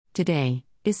Today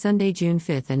is Sunday, June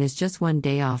 5th, and is just one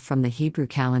day off from the Hebrew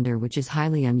calendar, which is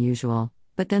highly unusual.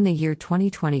 But then the year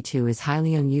 2022 is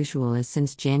highly unusual, as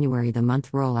since January the month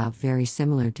roll out very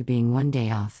similar to being one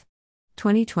day off.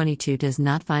 2022 does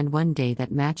not find one day that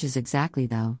matches exactly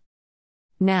though.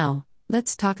 Now,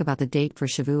 let's talk about the date for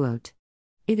Shavuot.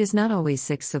 It is not always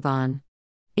 6 Sivan.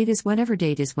 It is whatever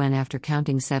date is when after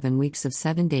counting 7 weeks of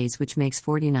 7 days, which makes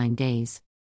 49 days.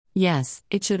 Yes,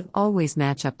 it should always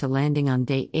match up to landing on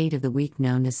day 8 of the week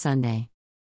known as Sunday.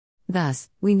 Thus,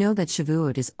 we know that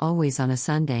Shavuot is always on a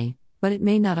Sunday, but it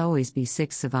may not always be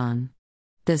 6 Sivan.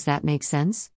 Does that make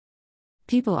sense?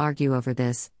 People argue over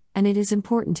this, and it is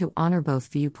important to honor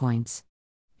both viewpoints.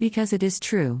 Because it is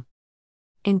true.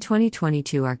 In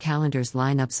 2022 our calendars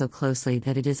line up so closely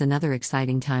that it is another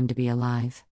exciting time to be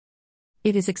alive.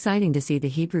 It is exciting to see the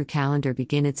Hebrew calendar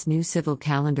begin its new civil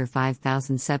calendar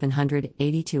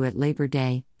 5782 at Labor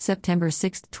Day, September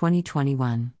 6,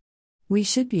 2021. We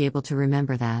should be able to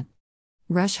remember that.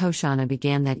 Rosh Hashanah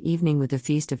began that evening with the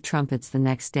Feast of Trumpets the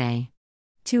next day.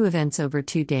 2 events over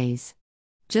 2 days.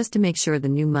 Just to make sure the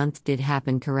new month did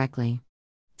happen correctly.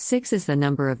 6 is the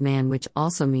number of man, which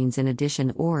also means in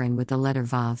addition or and with the letter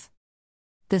Vav.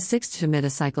 The 6th Shemitah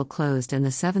cycle closed and the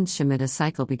 7th Shemitah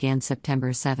cycle began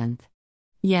September 7th.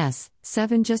 Yes,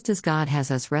 7, just as God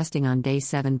has us resting on day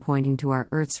 7, pointing to our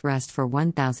Earth's rest for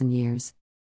 1,000 years.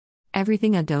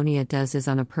 Everything Adonai does is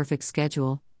on a perfect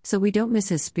schedule, so we don't miss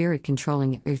his spirit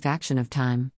controlling every fraction of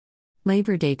time.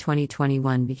 Labor Day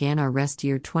 2021 began our rest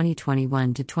year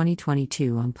 2021 to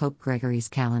 2022 on Pope Gregory's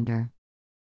calendar.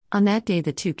 On that day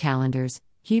the two calendars,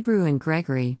 Hebrew and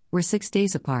Gregory, were 6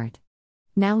 days apart.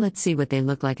 Now let's see what they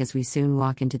look like as we soon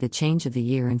walk into the change of the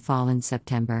year and fall in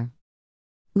September.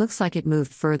 Looks like it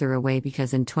moved further away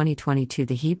because in 2022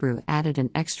 the Hebrew added an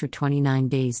extra 29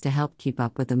 days to help keep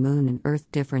up with the moon and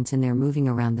earth difference in their moving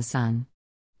around the sun.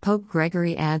 Pope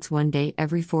Gregory adds 1 day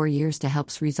every 4 years to help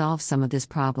resolve some of this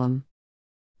problem.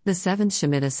 The 7th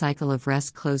Shemitah cycle of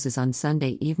rest closes on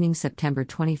Sunday evening, September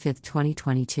 25,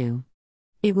 2022.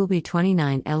 It will be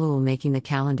 29 Elul, making the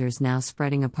calendars now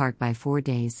spreading apart by 4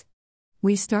 days.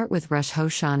 We start with Rosh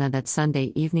Hashanah that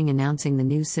Sunday evening, announcing the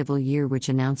new civil year, which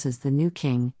announces the new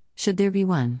king, should there be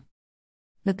one.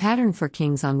 The pattern for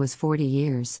Kings On was 40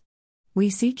 years. We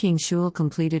see King Shul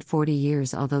completed 40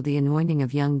 years, although the anointing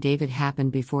of young David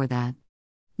happened before that.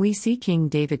 We see King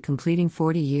David completing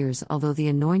 40 years, although the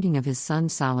anointing of his son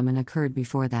Solomon occurred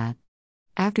before that.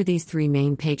 After these 3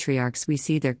 main patriarchs, we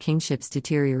see their kingships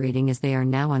deteriorating as they are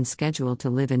now on schedule to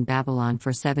live in Babylon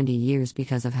for 70 years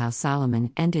because of how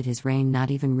Solomon ended his reign not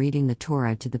even reading the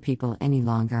Torah to the people any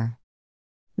longer.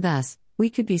 Thus, we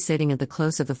could be sitting at the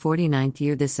close of the 49th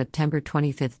year this September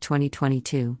 25,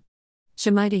 2022.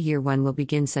 Shemitah year 1 will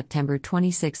begin September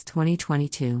 26,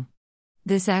 2022.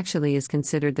 This actually is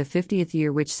considered the 50th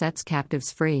year, which sets captives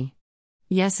free.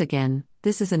 Yes, again,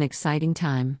 this is an exciting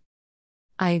time.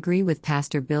 I agree with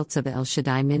Pastor Biltz of El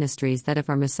Shaddai Ministries that if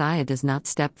our Messiah does not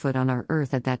step foot on our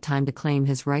earth at that time to claim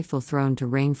his rightful throne to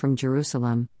reign from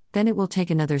Jerusalem, then it will take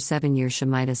another 7-year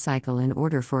Shemitah cycle in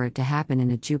order for it to happen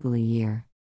in a Jubilee year.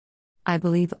 I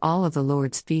believe all of the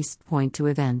Lord's feasts point to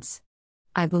events.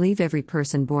 I believe every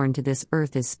person born to this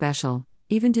earth is special,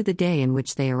 even to the day in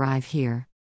which they arrive here.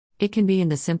 It can be in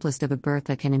the simplest of a birth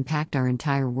that can impact our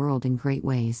entire world in great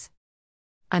ways.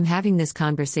 I'm having this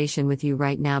conversation with you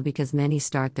right now because many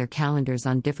start their calendars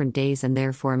on different days and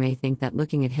therefore may think that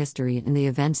looking at history and the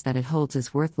events that it holds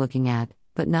is worth looking at,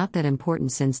 but not that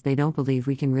important since they don't believe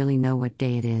we can really know what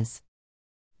day it is.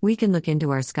 We can look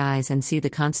into our skies and see the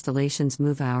constellations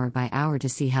move hour by hour to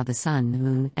see how the sun,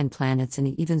 moon, and planets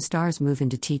and even stars move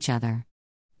into each other.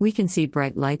 We can see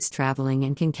bright lights traveling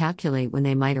and can calculate when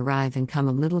they might arrive and come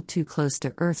a little too close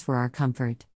to Earth for our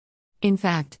comfort. In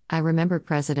fact, I remember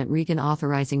President Reagan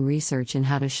authorizing research in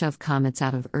how to shove comets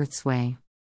out of Earth's way.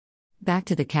 Back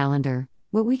to the calendar,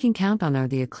 what we can count on are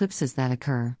the eclipses that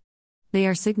occur. They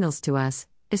are signals to us,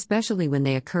 especially when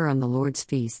they occur on the Lord's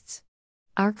feasts.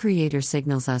 Our Creator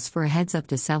signals us for a heads up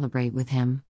to celebrate with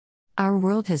Him. Our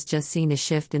world has just seen a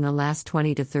shift in the last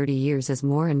 20 to 30 years as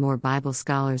more and more Bible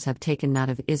scholars have taken note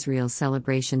of Israel's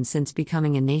celebration since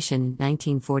becoming a nation in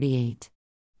 1948.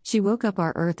 She woke up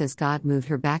our earth as God moved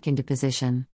her back into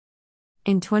position.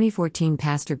 In 2014,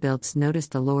 Pastor Biltz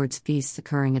noticed the Lord's feasts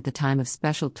occurring at the time of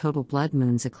special total blood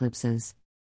moons eclipses.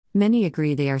 Many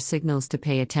agree they are signals to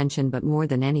pay attention, but more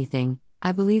than anything,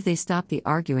 I believe they stop the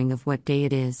arguing of what day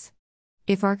it is.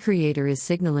 If our Creator is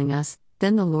signaling us,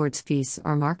 then the Lord's feasts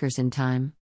are markers in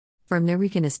time. From there we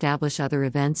can establish other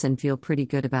events and feel pretty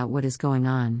good about what is going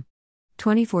on.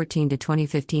 2014 to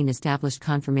 2015 established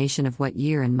confirmation of what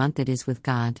year and month it is with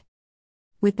God.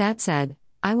 With that said,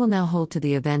 I will now hold to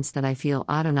the events that I feel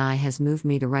Adonai has moved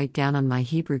me to write down on my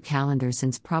Hebrew calendar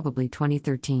since probably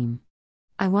 2013.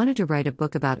 I wanted to write a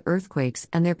book about earthquakes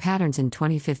and their patterns in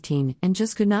 2015 and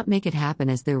just could not make it happen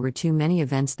as there were too many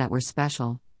events that were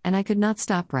special, and I could not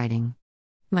stop writing.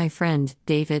 My friend,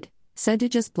 David, said to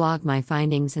just blog my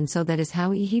findings, and so that is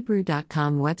how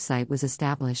ehebrew.com website was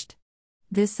established.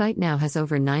 This site now has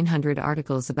over 900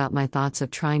 articles about my thoughts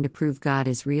of trying to prove God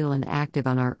is real and active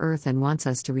on our earth and wants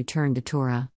us to return to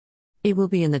Torah. It will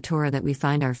be in the Torah that we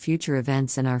find our future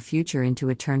events and our future into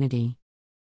eternity.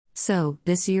 So,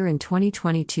 this year in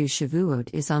 2022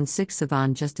 Shavuot is on 6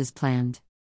 Sivan just as planned.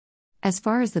 As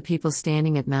far as the people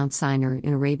standing at Mount Sinai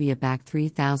in Arabia back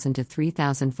 3,000 to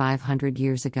 3,500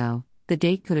 years ago, the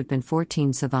date could have been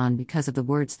 14 Sivan because of the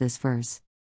words this verse.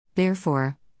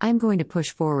 Therefore, I'm going to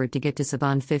push forward to get to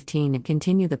Sivan 15 and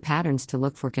continue the patterns to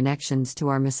look for connections to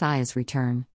our Messiah's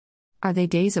return. Are they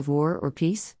days of war or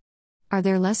peace? Are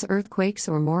there less earthquakes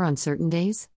or more on certain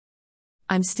days?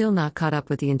 I'm still not caught up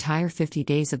with the entire 50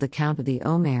 days of the count of the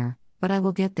Omer, but I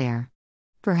will get there.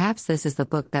 Perhaps this is the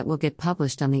book that will get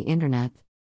published on the internet.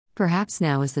 Perhaps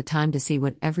now is the time to see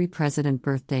what every president's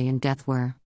birthday and death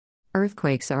were.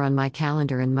 Earthquakes are on my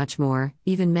calendar and much more,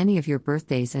 even many of your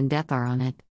birthdays and death are on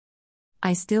it.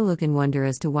 I still look and wonder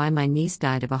as to why my niece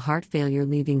died of a heart failure,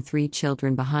 leaving 3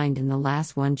 children behind and the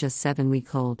last one just 7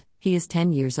 weeks old. He is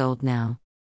 10 years old now.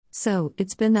 So,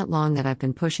 it's been that long that I've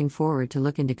been pushing forward to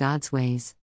look into God's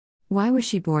ways. Why was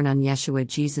she born on Yeshua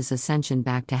Jesus' ascension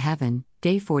back to heaven,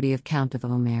 day 40 of Count of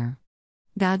Omer?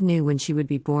 God knew when she would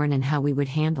be born and how we would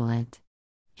handle it.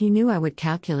 He knew I would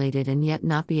calculate it and yet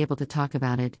not be able to talk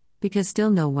about it, because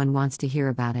still no one wants to hear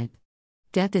about it.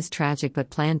 Death is tragic but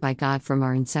planned by God from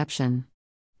our inception.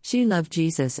 She loved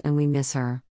Jesus and we miss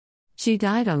her. She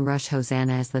died on Rosh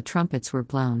Hosanna as the trumpets were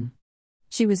blown.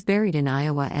 She was buried in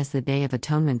Iowa as the Day of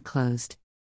Atonement closed.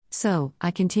 So, I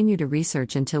continue to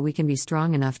research until we can be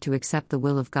strong enough to accept the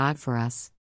will of God for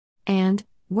us. And,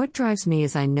 what drives me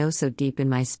is I know so deep in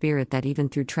my spirit that even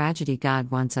through tragedy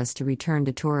God wants us to return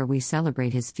to Torah. We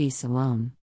celebrate His feasts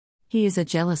alone. He is a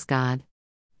jealous God.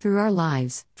 Through our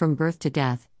lives, from birth to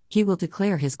death, He will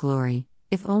declare His glory,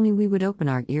 if only we would open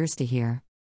our ears to hear.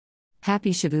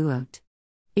 Happy Shavuot.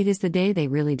 It is the day they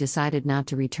really decided not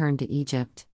to return to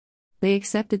Egypt. They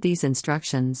accepted these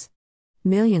instructions.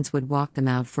 Millions would walk them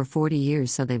out for 40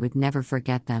 years so they would never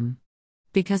forget them.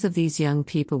 Because of these young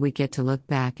people we get to look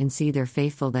back and see their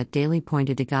faithful that daily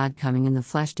pointed to God coming in the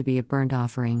flesh to be a burnt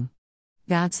offering.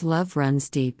 God's love runs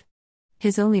deep.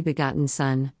 His only begotten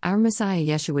Son, our Messiah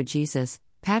Yeshua Jesus,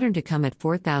 patterned to come at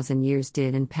 4,000 years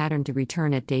did and patterned to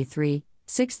return at day 3,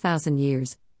 6,000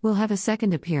 years, will have a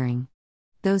second appearing.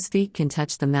 Those feet can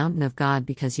touch the mountain of God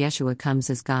because Yeshua comes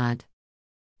as God.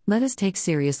 Let us take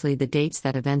seriously the dates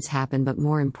that events happen, but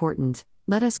more important,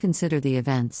 let us consider the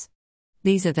events.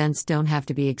 These events don't have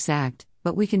to be exact,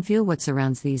 but we can feel what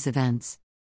surrounds these events.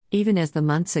 Even as the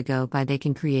months go by, they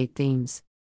can create themes.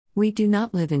 We do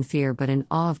not live in fear but in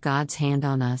awe of God's hand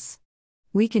on us.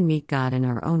 We can meet God in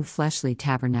our own fleshly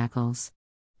tabernacles.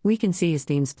 We can see His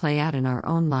themes play out in our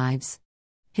own lives.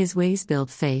 His ways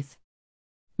build faith.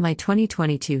 My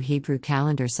 2022 Hebrew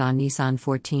calendar saw Nisan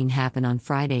 14 happen on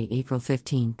Friday, April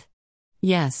 15th.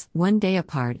 Yes, one day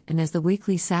apart, and as the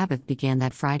weekly Sabbath began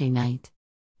that Friday night.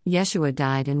 Yeshua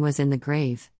died and was in the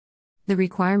grave. The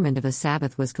requirement of a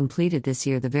Sabbath was completed this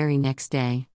year the very next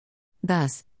day.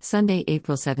 Thus, Sunday,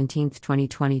 April 17,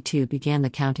 2022 began the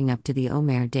counting up to the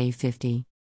Omer day 50.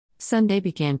 Sunday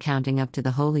began counting up to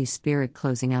the Holy Spirit,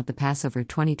 closing out the Passover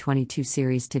 2022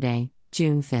 series today,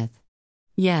 June 5th.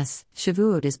 Yes,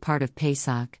 Shavuot is part of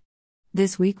Pesach.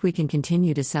 This week we can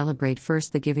continue to celebrate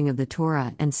first the giving of the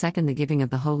Torah and second the giving of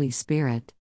the Holy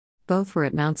Spirit. Both were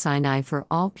at Mount Sinai for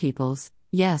all peoples.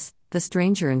 Yes, the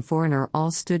stranger and foreigner all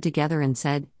stood together and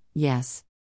said, yes.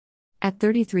 At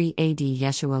 33 AD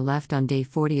Yeshua left on day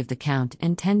 40 of the count,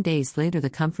 and 10 days later the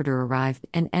Comforter arrived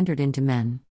and entered into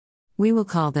men. We will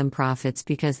call them prophets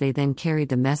because they then carried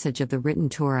the message of the written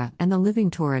Torah and the living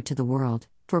Torah to the world,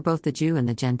 for both the Jew and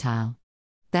the Gentile.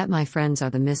 That, my friends, are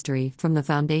the mystery from the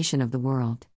foundation of the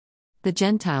world. The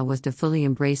Gentile was to fully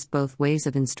embrace both ways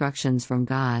of instructions from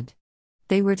God.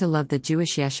 They were to love the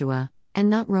Jewish Yeshua, and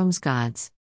not Rome's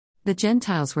gods. The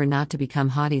Gentiles were not to become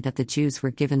haughty that the Jews were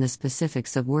given the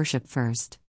specifics of worship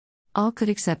first. All could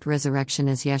accept resurrection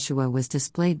as Yeshua was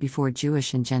displayed before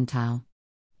Jewish and Gentile.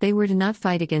 They were to not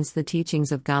fight against the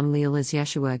teachings of Gamliel as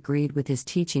Yeshua agreed with his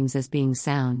teachings as being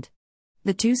sound.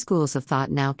 The two schools of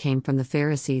thought now came from the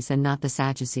Pharisees and not the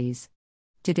Sadducees.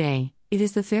 Today, it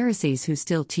is the Pharisees who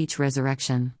still teach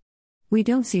resurrection. We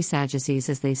don't see Sadducees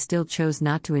as they still chose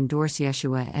not to endorse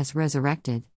Yeshua as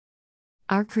resurrected.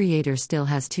 Our Creator still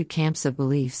has two camps of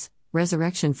beliefs: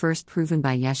 resurrection first proven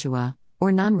by Yeshua,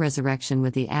 or non-resurrection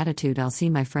with the attitude I'll see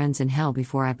my friends in hell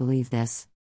before I believe this.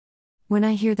 When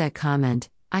I hear that comment,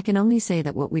 I can only say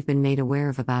that what we've been made aware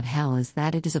of about hell is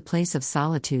that it is a place of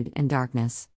solitude and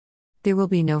darkness. There will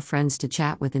be no friends to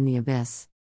chat with in the abyss.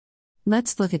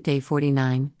 Let's look at day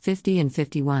 49, 50 and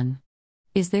 51.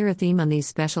 Is there a theme on these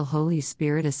special Holy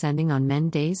Spirit ascending on men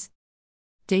days?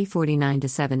 Day 49 to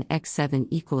 7x7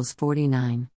 equals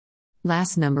 49.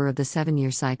 Last number of the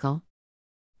 7-year cycle?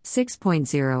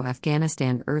 6.0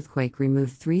 Afghanistan earthquake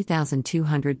removed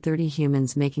 3,230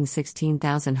 humans, making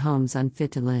 16,000 homes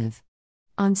unfit to live.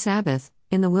 On Sabbath,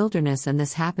 in the wilderness, and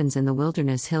this happens in the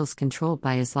wilderness hills controlled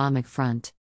by Islamic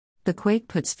Front. The quake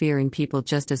puts fear in people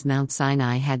just as Mount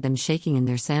Sinai had them shaking in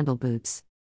their sandal boots.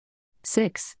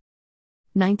 6.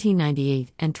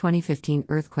 1998 and 2015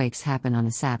 earthquakes happen on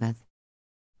a Sabbath.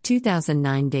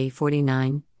 2009 Day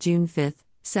 49, June 5,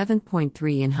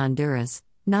 7.3 in Honduras,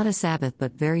 not a Sabbath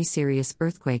but very serious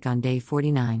earthquake on Day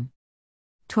 49.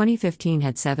 2015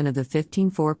 had 7 of the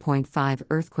 15 4.5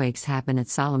 earthquakes happen at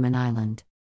Solomon Island.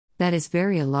 That is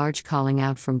very a large calling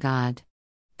out from God.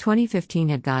 2015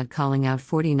 had God calling out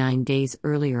 49 days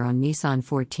earlier on Nisan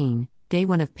 14, day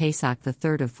 1 of Pesach, the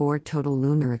third of 4 total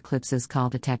lunar eclipses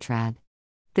called a tetrad.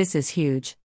 This is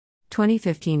huge.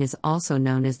 2015 is also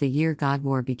known as the year God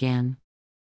war began.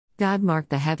 God marked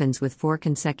the heavens with 4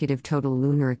 consecutive total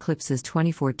lunar eclipses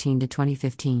 2014 to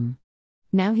 2015.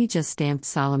 Now he just stamped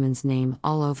Solomon's name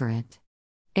all over it.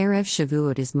 Erev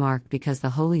Shavuot is marked because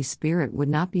the Holy Spirit would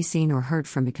not be seen or heard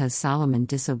from because Solomon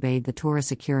disobeyed the Torah,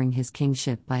 securing his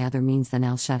kingship by other means than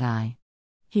El Shaddai.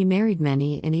 He married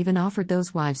many and even offered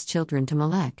those wives children to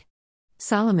Molech.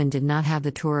 Solomon did not have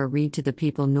the Torah read to the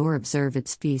people nor observe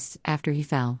its feasts after he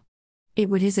fell. It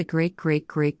would his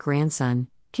great-great-great-grandson,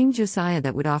 King Josiah,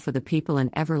 that would offer the people an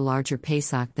ever larger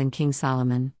Pesach than King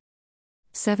Solomon.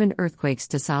 7 earthquakes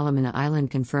to Solomon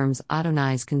Island confirms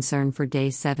Adonai's concern for day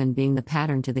 7 being the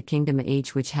pattern to the kingdom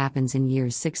age, which happens in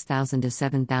years 6,000 to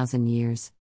 7,000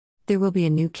 years. There will be a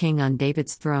new king on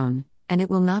David's throne, and it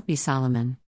will not be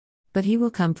Solomon. But he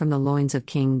will come from the loins of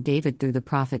King David through the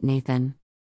prophet Nathan.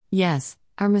 Yes,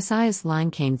 our Messiah's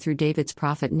line came through David's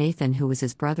prophet Nathan, who was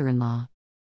his brother-in-law.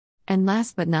 And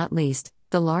last but not least,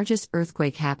 the largest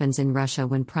earthquake happens in Russia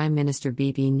when Prime Minister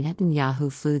Bibi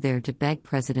Netanyahu flew there to beg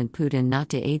President Putin not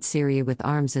to aid Syria with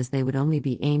arms, as they would only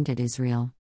be aimed at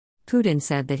Israel. Putin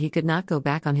said that he could not go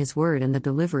back on his word and the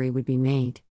delivery would be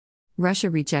made. Russia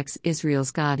rejects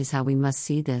Israel's God is how we must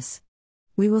see this.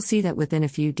 We will see that within a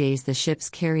few days the ships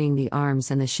carrying the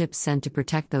arms and the ships sent to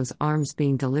protect those arms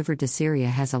being delivered to Syria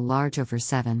has a large over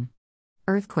 7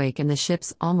 earthquake and the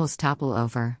ships almost topple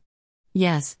over.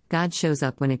 Yes, God shows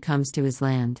up when it comes to his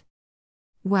land.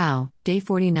 Wow, day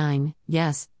 49,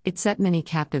 yes, it set many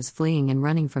captives fleeing and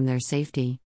running from their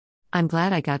safety. I'm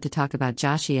glad I got to talk about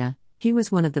Joshua. He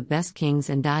was one of the best kings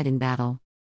and died in battle.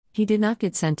 He did not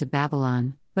get sent to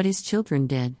Babylon, but his children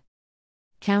did.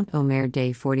 Count Omer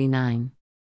day 49.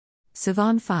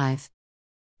 Sivan 5.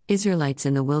 Israelites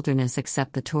in the wilderness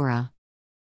accept the Torah.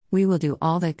 We will do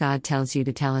all that God tells you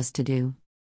to tell us to do.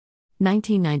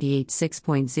 1998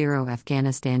 6.0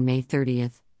 Afghanistan May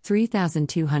 30th,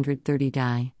 3,230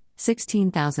 die,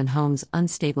 16,000 homes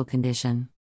unstable condition.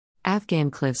 Afghan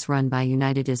cliffs run by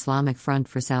United Islamic Front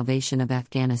for Salvation of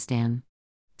Afghanistan.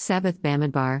 Sabbath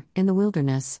Bamidbar, in the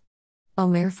wilderness.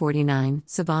 Omer 49,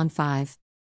 Sivan 5.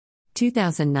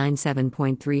 2009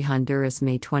 7.3 Honduras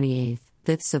May 28th,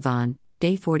 5th Sivan,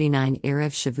 Day 49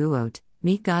 Erev Shavuot,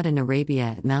 meet God in Arabia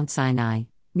at Mount Sinai,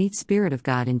 meet Spirit of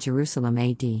God in Jerusalem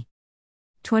AD.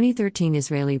 2013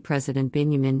 Israeli President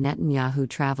Benjamin Netanyahu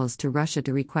travels to Russia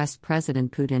to request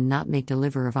President Putin not make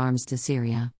deliver of arms to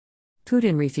Syria.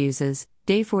 Putin refuses,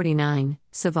 Day 49,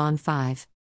 Sivan 5.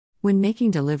 When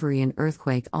making delivery, an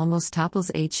earthquake almost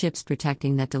topples 8 ships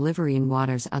protecting that delivery in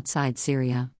waters outside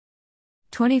Syria.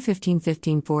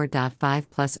 2015 4.5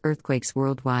 plus earthquakes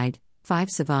worldwide, 5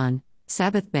 Sivan,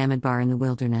 Sabbath Bamidbar in the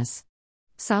wilderness.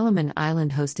 Solomon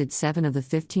Island hosted 7 of the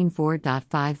 15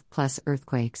 4.5 plus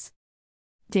earthquakes.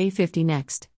 Day 50 next.